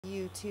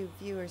YouTube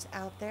viewers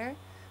out there.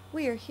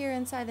 We are here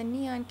inside the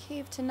Neon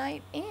Cave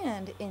tonight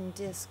and in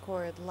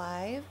Discord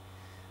Live.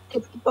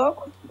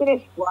 Watching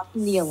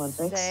the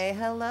Olympics. Say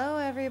hello,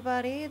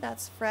 everybody.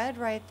 That's Fred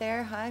right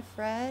there. Hi,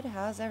 Fred.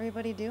 How's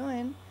everybody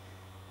doing?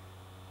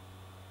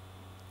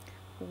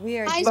 We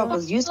are Hi,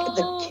 Sparklez. You scared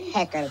the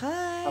heck out of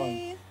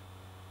Hi.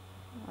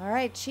 All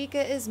right,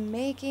 Chica is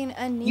making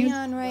a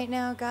neon right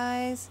now,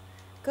 guys.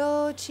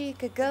 Go,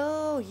 Chica,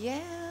 go.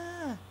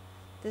 Yeah.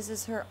 This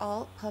is her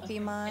alt, Puppy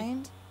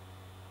Mind.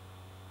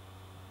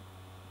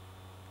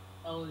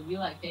 Oh, you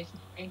like Jason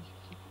Strange?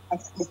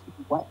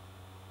 What?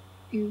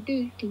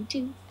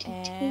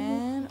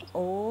 And,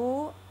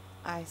 oh,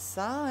 I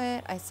saw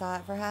it. I saw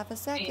it for half a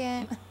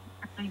second.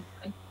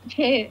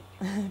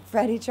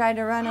 Freddy tried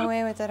to run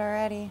away with it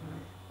already.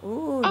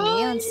 Ooh,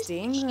 Neon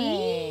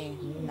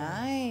Stingray.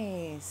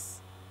 Nice.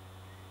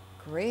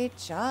 Great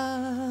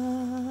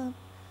job.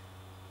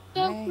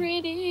 So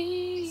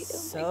pretty.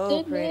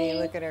 So pretty.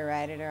 Look at her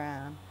ride it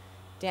around.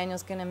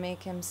 Daniel's going to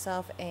make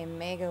himself a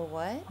mega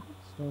what?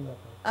 Snow leopard.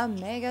 A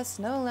mega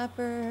snow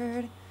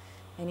leopard.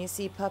 And you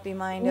see Puppy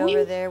Mind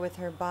over there with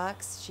her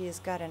box. She has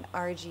got an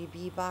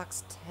RGB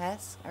box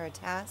task.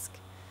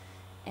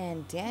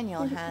 And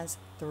Daniel has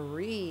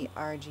 3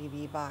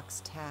 RGB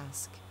box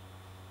tasks.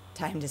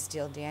 Time to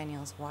steal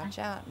Daniel's. Watch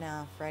out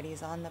now.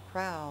 Freddy's on the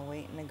prowl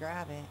waiting to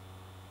grab it.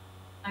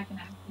 I can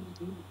actually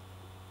do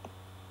it.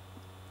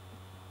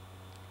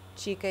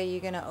 Chica, you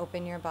gonna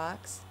open your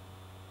box?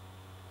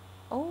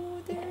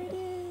 Oh, there it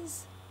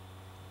is.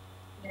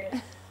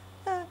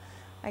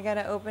 I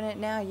gotta open it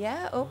now.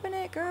 Yeah, open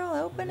it, girl.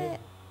 Open it.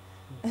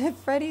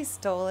 Freddy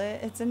stole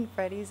it. It's in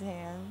Freddy's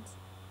hands.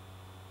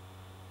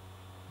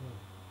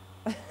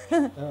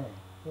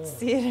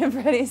 See it in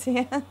Freddy's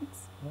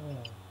hands?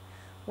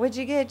 What'd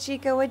you get,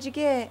 Chica? What'd you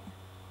get?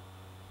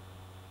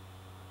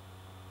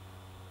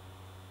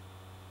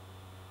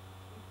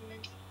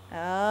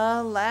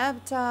 Oh,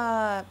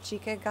 laptop.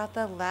 Chica got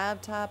the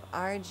laptop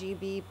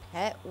RGB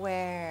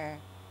petware.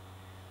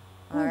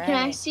 All right. Can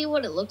I see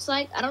what it looks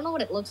like? I don't know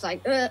what it looks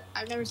like.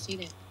 I've never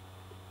seen it.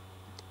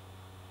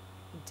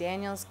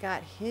 Daniel's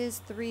got his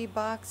 3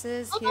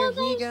 boxes. Here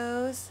he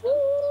goes.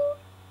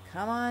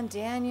 Come on,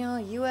 Daniel.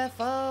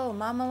 UFO.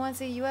 Mama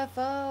wants a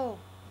UFO.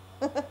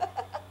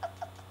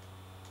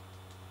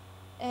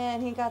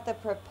 And he got the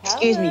propeller.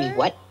 Excuse me,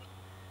 what?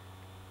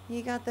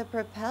 He got the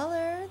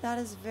propeller. That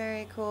is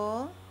very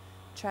cool.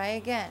 Try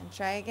again.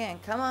 Try again.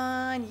 Come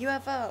on.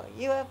 UFO.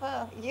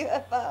 UFO.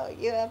 UFO.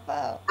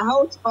 UFO. I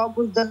hope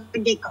Sparklez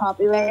doesn't get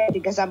copyrighted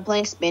because I'm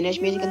playing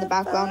Spanish music in the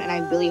background and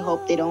I really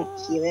hope they don't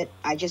hear it.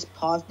 I just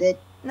paused it.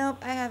 Nope,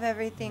 I have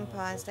everything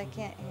paused. I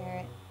can't hear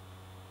it.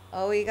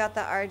 Oh, we got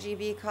the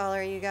RGB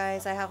collar, you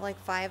guys. I have like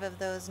 5 of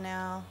those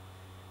now.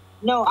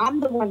 No, I'm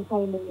the one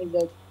playing the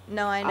music.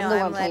 No, I know. I'm the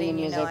I'm one playing letting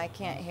the you know. music. I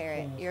can't hear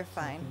it. You're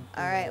fine.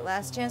 All right,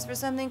 last chance for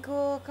something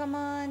cool. Come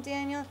on,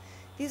 Daniel.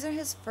 These are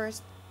his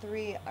first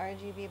 3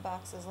 RGB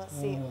boxes. Let's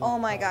see. Oh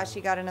my gosh,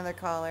 he got another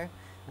collar.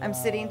 I'm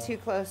sitting too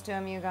close to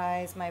him, you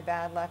guys. My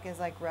bad luck is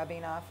like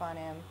rubbing off on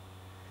him.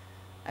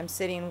 I'm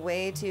sitting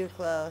way too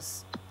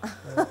close.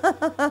 That was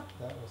special.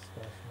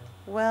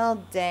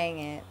 Well, dang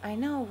it. I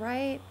know,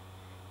 right?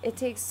 It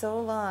takes so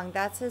long.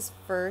 That's his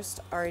first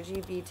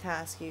RGB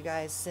task, you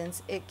guys,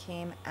 since it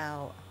came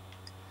out.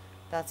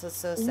 That's what's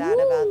so sad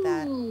about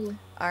that.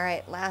 All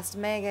right, last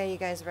mega. You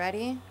guys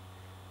ready?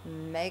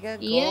 Mega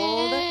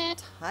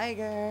Gold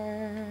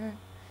Tiger.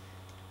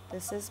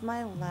 This is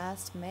my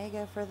last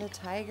mega for the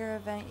Tiger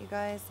event, you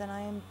guys. Then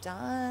I am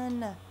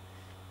done.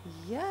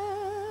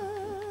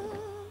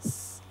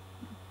 Yes.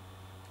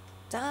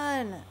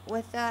 Done.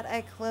 With that,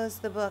 I close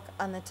the book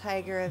on the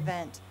Tiger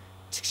event.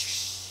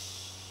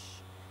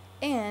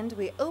 And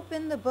we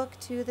open the book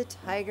to the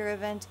Tiger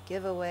event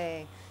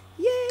giveaway.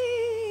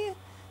 Yay!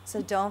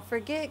 So don't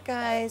forget,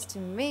 guys, to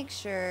make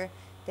sure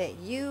that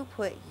you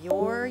put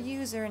your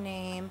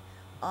username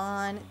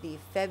on the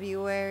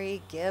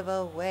February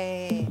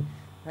giveaway.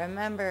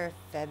 Remember,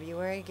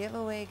 February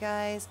giveaway,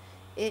 guys.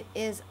 It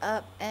is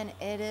up and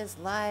it is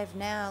live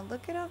now.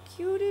 Look at how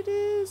cute it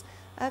is.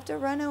 I have to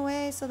run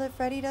away so that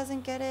Freddy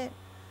doesn't get it.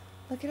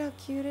 Look at how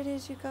cute it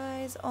is, you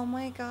guys. Oh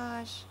my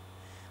gosh.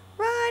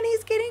 Run,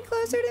 he's getting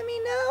closer to me.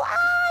 No,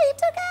 he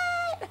took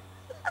it.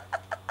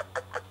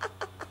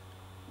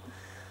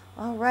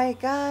 All right,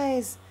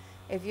 guys.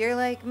 If you're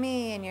like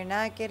me and you're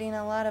not getting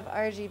a lot of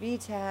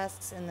RGB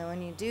tasks, and then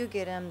when you do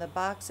get them, the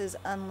boxes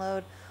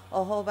unload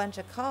a whole bunch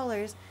of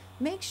collars,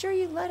 make sure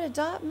you let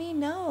Adopt Me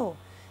know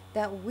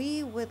that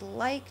we would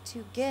like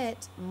to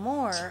get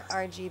more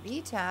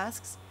RGB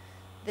tasks.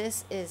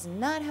 This is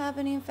not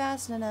happening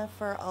fast enough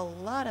for a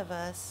lot of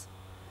us.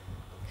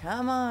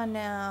 Come on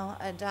now,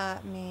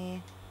 Adopt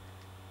Me.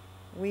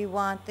 We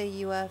want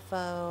the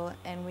UFO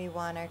and we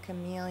want our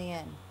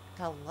chameleon.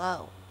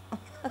 Hello.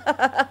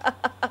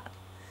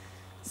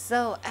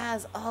 So,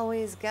 as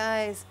always,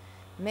 guys,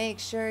 make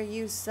sure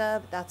you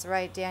sub. That's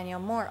right, Daniel.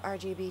 More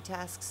RGB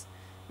tasks.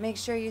 Make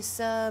sure you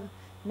sub.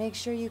 Make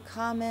sure you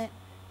comment.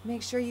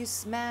 Make sure you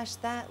smash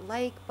that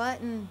like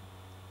button.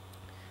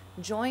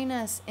 Join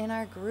us in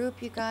our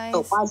group, you guys.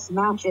 Oh, why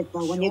smash it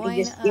though? When you can Join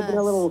just give it a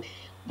us. little,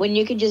 when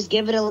you can just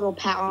give it a little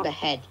pat on the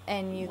head.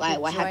 And you Why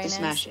can have join to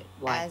smash us it?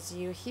 Why? as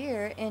you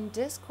hear in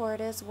Discord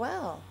as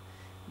well.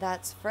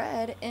 That's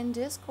Fred in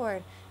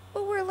Discord.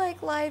 But we're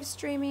like live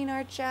streaming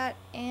our chat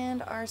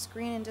and our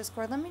screen in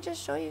Discord. Let me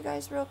just show you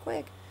guys real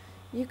quick.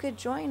 You could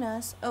join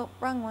us. Oh,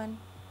 wrong one.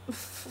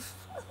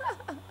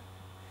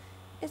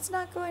 It's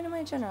not going to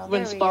my general.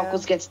 When There we go.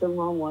 Sparklez gets the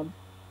wrong one.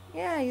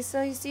 Yeah,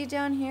 so you see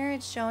down here,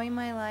 it's showing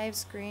my live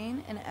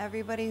screen, and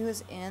everybody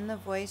who's in the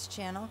voice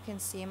channel can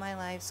see my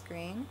live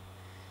screen.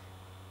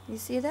 You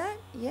see that?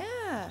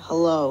 Yeah.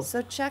 Hello.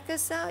 So check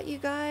us out, you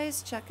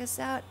guys. Check us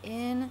out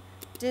in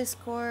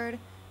Discord.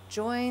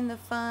 Join the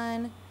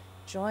fun.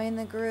 Join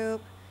the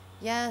group.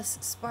 Yes,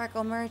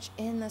 Sparkle merch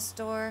in the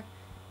store.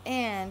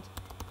 And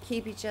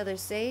keep each other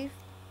safe.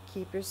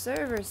 Keep your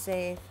server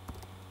safe.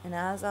 And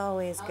as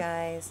always,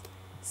 guys,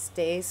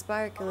 stay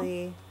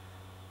sparkly.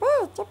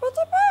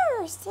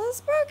 Stay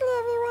sparkly,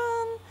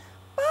 everyone.